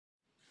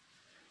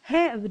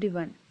Hey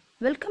everyone,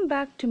 welcome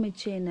back to my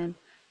channel.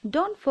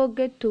 Don't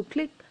forget to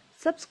click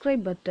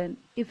subscribe button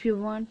if you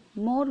want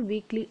more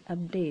weekly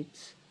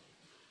updates.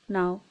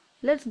 Now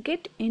let's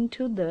get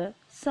into the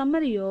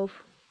summary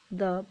of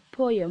the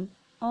poem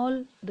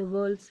All the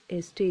World's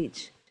a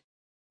Stage.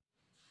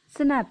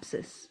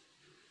 Synopsis.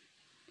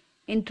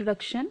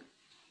 Introduction,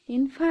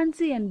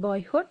 infancy and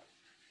boyhood,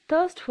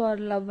 thirst for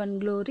love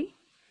and glory,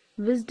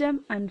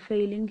 wisdom and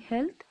failing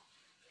health,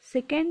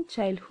 second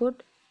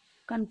childhood,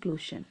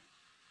 conclusion.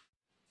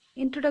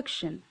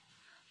 Introduction.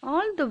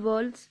 All the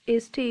World's a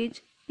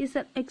Stage is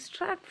an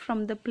extract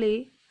from the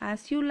play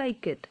As You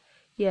Like It,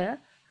 a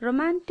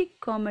romantic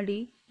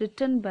comedy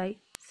written by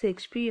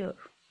Shakespeare.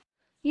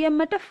 A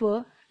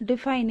metaphor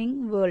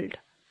defining world.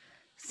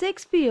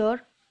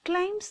 Shakespeare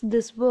claims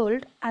this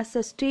world as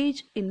a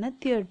stage in a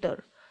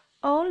theatre.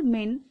 All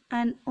men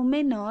and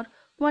women are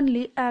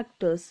only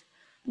actors.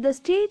 The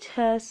stage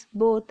has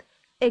both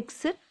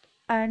exit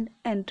and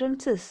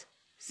entrances.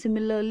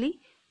 Similarly,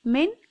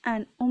 men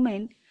and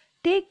women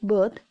take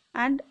birth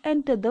and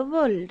enter the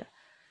world.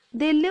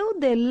 They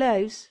live their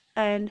lives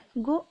and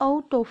go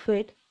out of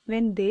it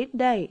when they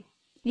die.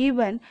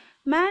 Even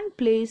man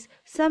plays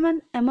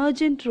 7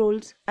 emergent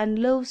roles and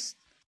lives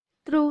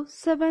through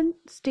 7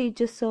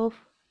 stages of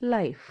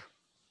life.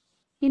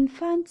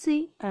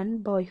 Infancy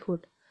and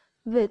boyhood.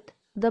 With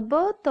the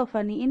birth of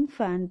an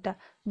infant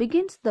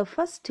begins the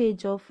first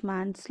stage of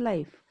man's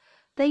life.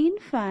 The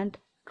infant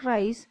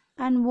cries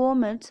and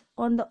vomits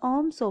on the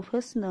arms of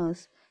his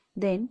nurse.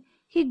 Then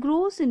he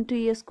grows into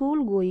a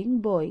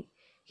school-going boy.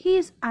 He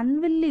is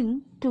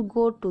unwilling to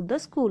go to the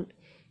school.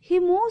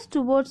 He moves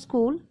towards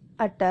school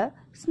at a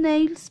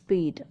snail's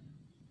speed.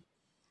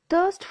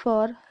 Thirst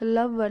for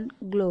love and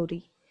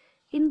glory.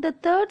 In the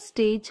third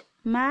stage,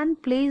 man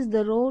plays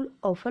the role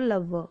of a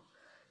lover.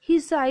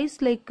 His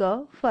eyes like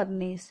a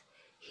furnace.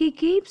 He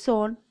keeps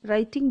on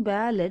writing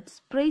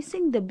ballads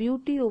praising the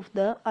beauty of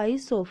the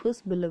eyes of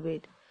his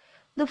beloved.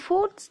 The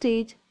fourth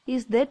stage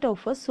is that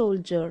of a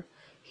soldier.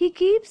 He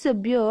keeps a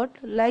beard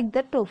like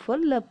that of a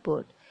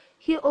leopard.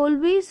 He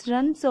always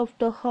runs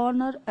after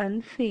honor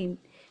and fame.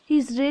 He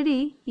is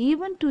ready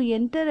even to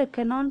enter a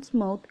cannon's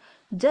mouth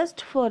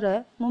just for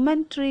a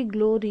momentary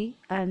glory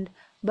and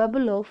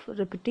bubble of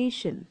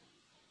reputation.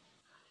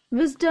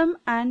 Wisdom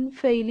and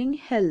failing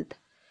health.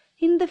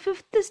 In the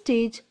fifth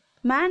stage,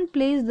 man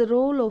plays the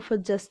role of a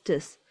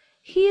justice.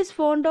 He is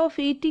fond of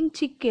eating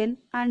chicken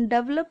and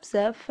develops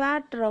a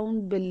fat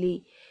round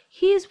belly.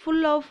 He is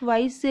full of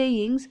wise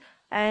sayings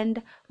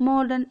and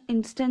modern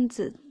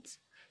instances.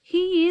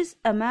 He is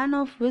a man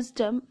of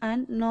wisdom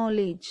and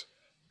knowledge.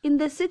 In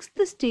the sixth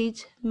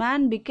stage,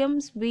 man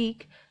becomes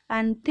weak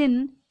and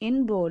thin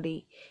in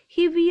body.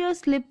 He wears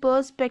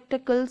slippers,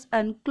 spectacles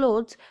and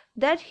clothes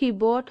that he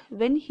bought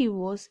when he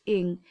was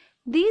young.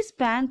 These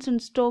pants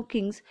and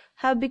stockings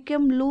have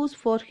become loose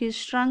for his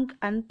shrunk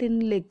and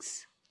thin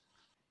legs.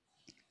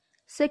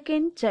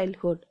 Second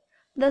childhood.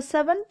 The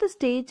seventh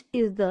stage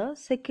is the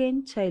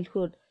second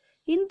childhood.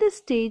 In this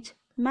stage,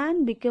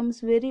 man becomes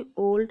very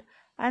old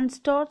and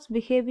starts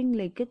behaving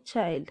like a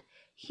child.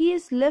 He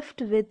is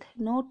left with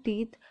no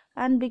teeth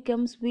and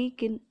becomes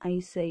weak in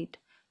eyesight.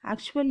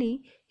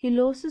 Actually, he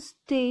loses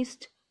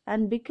taste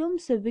and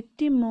becomes a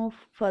victim of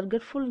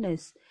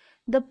forgetfulness.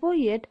 The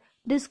poet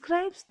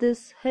describes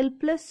this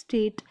helpless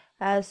state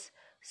as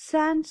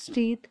sans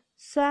teeth,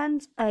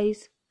 sans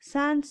eyes,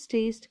 sans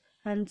taste,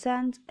 and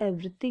sans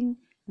everything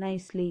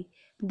nicely.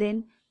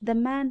 Then the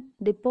man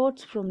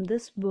departs from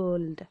this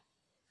world.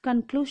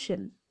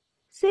 Conclusion.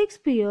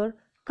 Shakespeare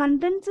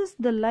condenses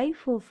the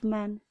life of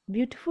man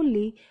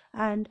beautifully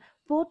and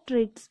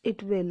portrays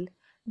it well.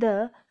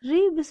 The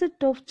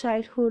revisit of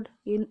childhood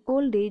in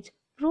old age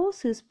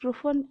proves his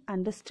profound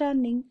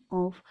understanding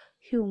of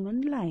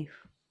human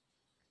life.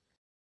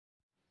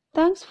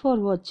 Thanks for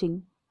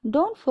watching.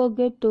 Don't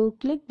forget to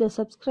click the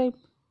subscribe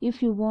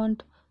if you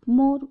want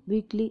more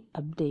weekly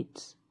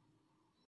updates.